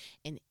doors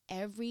in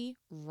every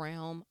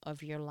realm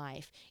of your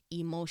life,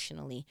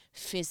 emotionally,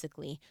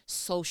 physically,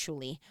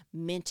 socially,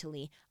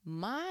 mentally.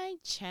 My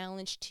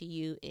challenge to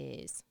you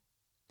is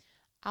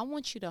I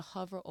want you to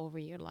hover over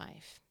your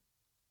life.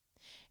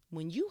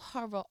 When you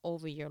hover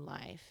over your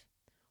life,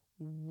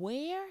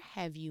 where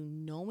have you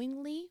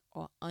knowingly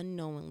or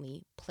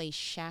unknowingly placed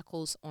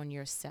shackles on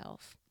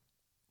yourself?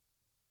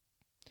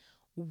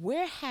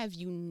 Where have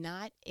you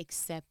not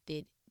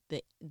accepted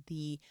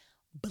the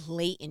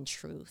blatant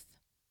truth?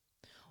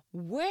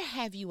 Where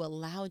have you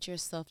allowed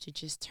yourself to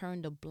just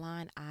turn the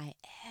blind eye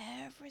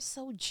ever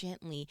so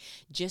gently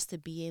just to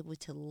be able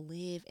to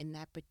live in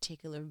that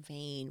particular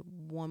vein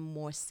one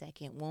more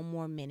second, one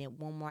more minute,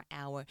 one more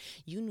hour?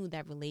 You knew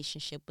that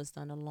relationship was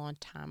done a long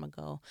time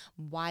ago.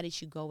 Why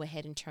did you go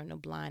ahead and turn a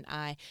blind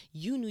eye?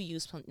 You knew you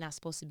was not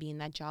supposed to be in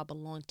that job a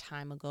long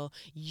time ago.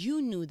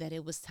 You knew that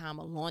it was time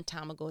a long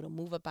time ago to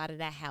move up out of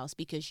that house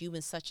because you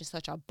and such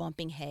are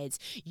bumping heads.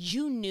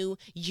 You knew,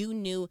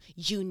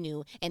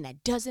 and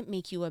that doesn't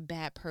make you a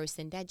bad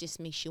person. That just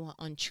makes you an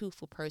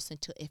untruthful person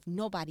to, if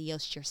nobody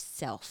else,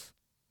 yourself.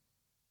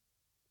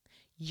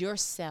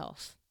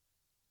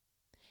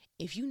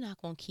 If you're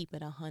not going to keep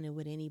it 100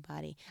 with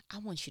anybody, I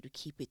want you to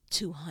keep it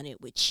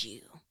 200 with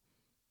you.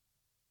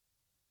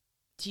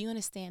 Do you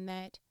understand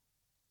that?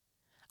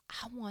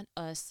 I want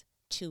us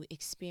to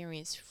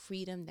experience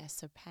freedom that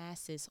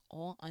surpasses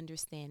all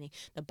understanding.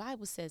 The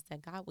Bible says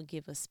that God will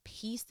give us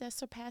peace that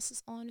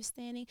surpasses all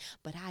understanding,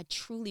 but I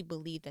truly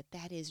believe that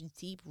that is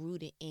deep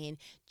rooted in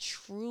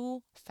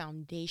true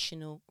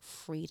foundational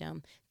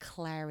freedom,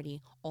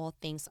 clarity, all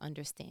things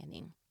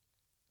understanding.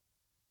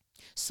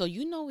 So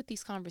you know what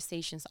these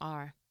conversations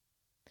are.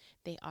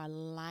 They are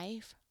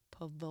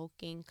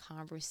life-provoking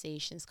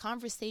conversations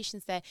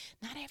that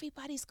not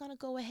everybody's going to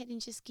go ahead and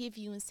just give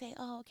you and say,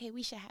 oh, okay,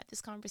 we should have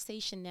this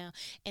conversation now.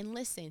 And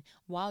listen,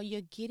 while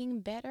you're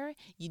getting better,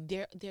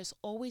 there's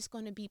always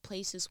going to be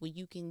places where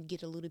you can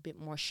get a little bit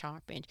more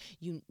sharpened.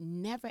 You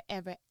never,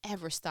 ever,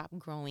 ever stop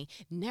growing,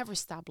 never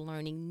stop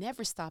learning,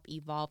 never stop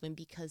evolving,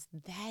 because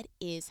that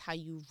is how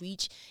you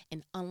reach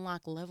and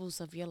unlock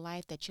levels of your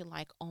life that you're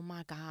like, oh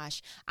my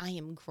gosh, I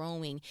am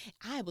growing.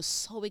 I was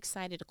so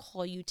excited to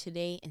call you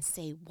today and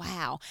say,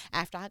 wow,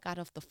 after I got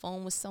off the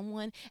phone with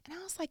someone, and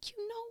I was like, you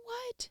know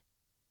what?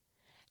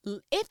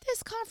 If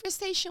this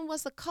conversation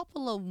was a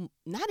couple of,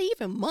 not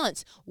even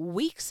months,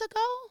 weeks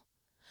ago,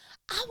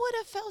 I would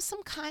have felt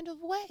some kind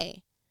of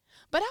way.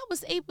 But I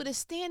was able to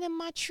stand in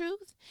my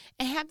truth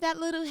and have that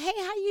little, hey,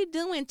 how you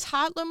doing,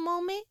 toddler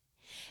moment,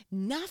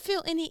 not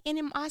feel any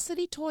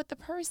animosity toward the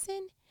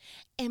person,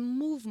 and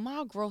move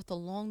my growth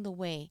along the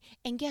way.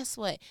 And guess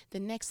what? The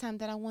next time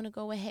that I want to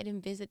go ahead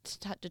and visit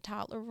the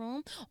toddler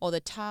room, or the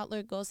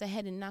toddler goes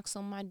ahead and knocks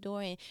on my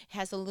door and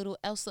has a little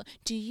Elsa,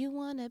 do you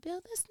want to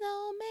build a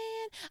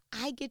snowman?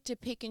 I get to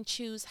pick and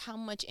choose how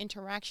much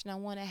interaction I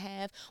want to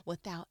have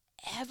without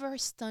ever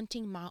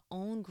stunting my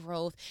own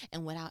growth,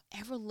 and without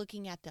ever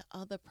looking at the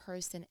other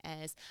person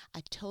as,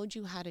 I told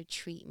you how to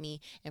treat me,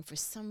 and for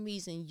some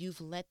reason you've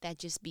let that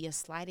just be a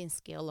sliding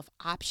scale of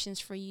options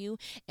for you,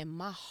 and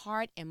my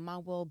heart and my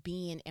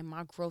well-being and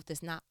my growth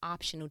is not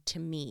optional to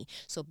me.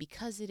 So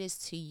because it is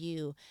to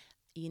you,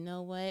 you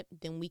know what?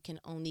 Then we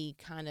can only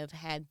kind of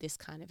have this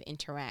kind of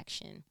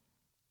interaction.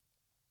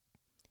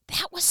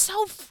 That was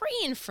so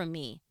freeing for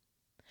me.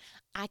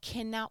 I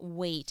cannot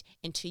wait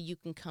until you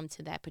can come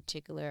to that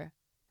particular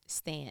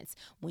stance.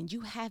 When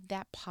you have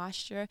that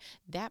posture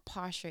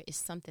is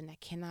something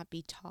that cannot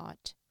be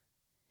taught.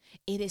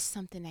 It is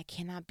something that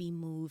cannot be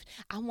moved.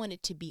 I want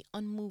it to be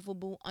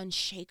unmovable,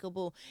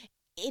 unshakable.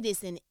 It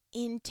is an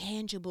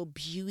intangible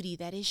beauty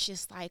that is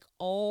just like,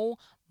 oh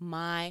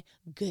my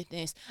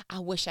goodness. I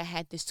wish I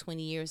had this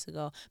 20 years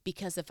ago,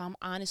 because if I'm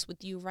honest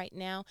with you right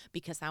now,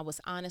 because I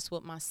was honest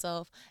with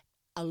myself,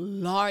 a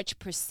large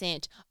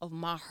percent of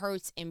my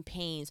hurts and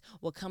pains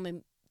will come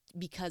in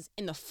because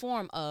in the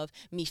form of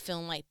me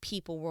feeling like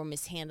people were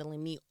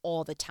mishandling me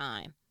all the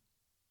time.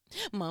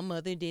 My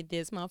mother did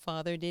this, my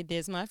father did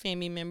this, my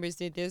family members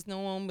did this, no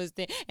one was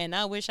there, and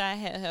I wish I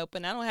had help,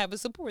 and I don't have a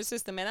support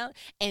system, and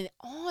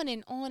on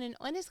and on and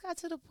on. It's got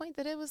to the point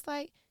that it was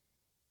like,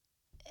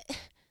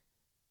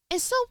 and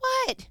so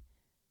what?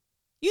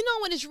 You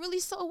know when it's really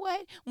so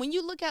what? When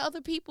you look at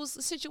other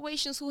people's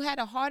situations who had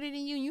it harder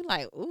than you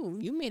like, ooh,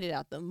 you made it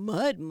out the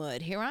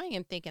mud. Here I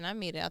am thinking I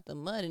made it out the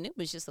mud, and it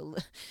was just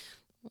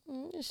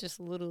it's just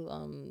a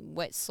little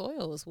wet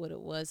soil is what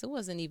it was. It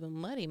wasn't even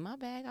muddy. My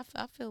bag.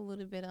 I feel a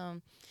little bit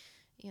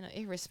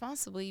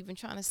irresponsible even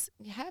trying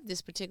to have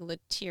this particular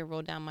tear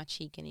roll down my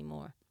cheek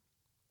anymore.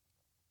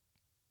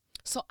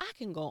 So I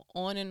can go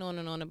on and on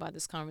and on about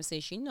this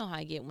conversation. You know how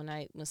I get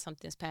when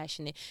something's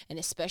passionate, and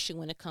especially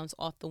when it comes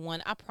off the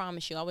one. I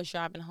promise you, I was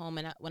driving home,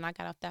 and when I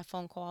got off that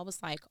phone call, I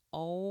was like,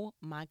 oh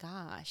my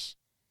gosh,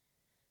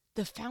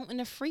 the fountain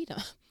of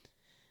freedom.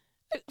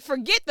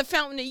 Forget the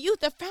fountain of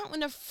youth. The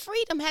fountain of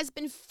freedom has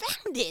been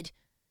founded.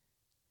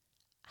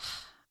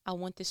 I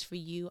want this for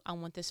you. I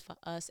want this for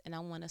us. And I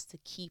want us to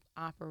keep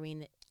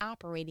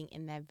operating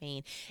in that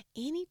vein.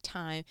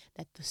 Anytime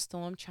that the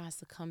storm tries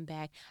to come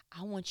back,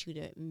 I want you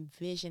to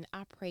envision.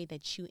 I pray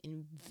that you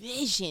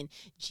envision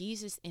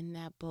Jesus in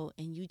that boat,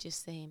 and you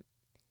just say,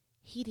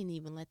 he didn't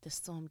even let the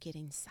storm get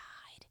inside.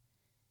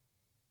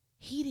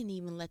 He didn't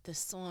even let the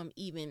storm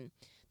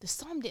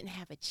didn't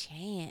have a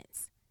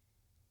chance.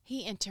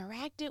 He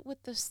interacted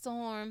with the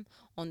storm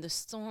on the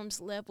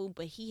storm's level,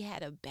 but he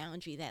had a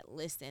boundary that,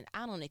 listen,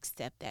 I don't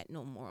accept that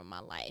no more in my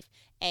life.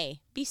 Hey,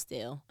 be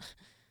still.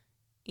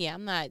 Yeah,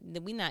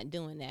 we're not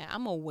doing that.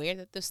 I'm aware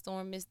that the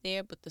storm is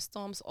there, but the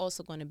storm's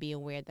also going to be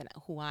aware that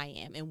who I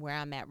am and where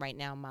I'm at right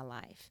now in my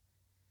life.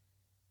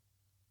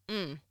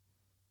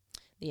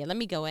 Yeah, let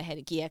me go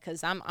ahead. Yeah,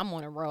 because I'm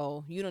on a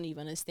roll. You don't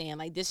even understand.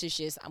 Like, this is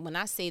just, when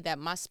I say that,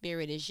 my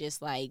spirit is just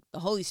like, the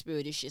Holy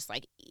Spirit is just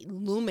like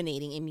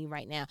illuminating in me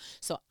right now.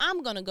 So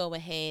I'm going to go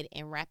ahead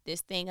and wrap this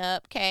thing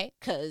up, okay?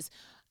 Because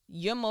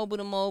you're mobile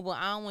to mobile.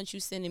 I don't want you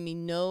sending me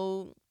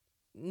no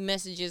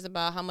messages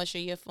about how much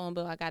of your phone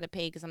bill I got to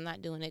pay, because I'm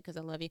not doing it because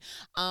I love you.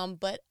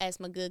 But as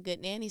my good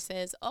nanny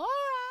says, all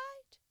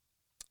right,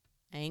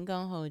 I ain't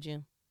going to hold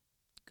you.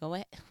 Go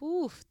ahead.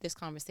 Whew, this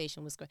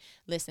conversation was great.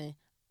 Listen,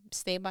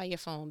 stay by your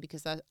phone,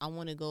 because I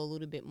want to go a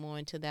little bit more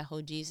into that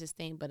whole Jesus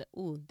thing. But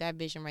that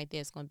vision right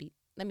there is going to be,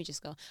 let me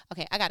just go.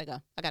 Okay, I got to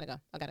go.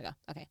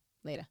 Okay,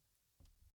 later.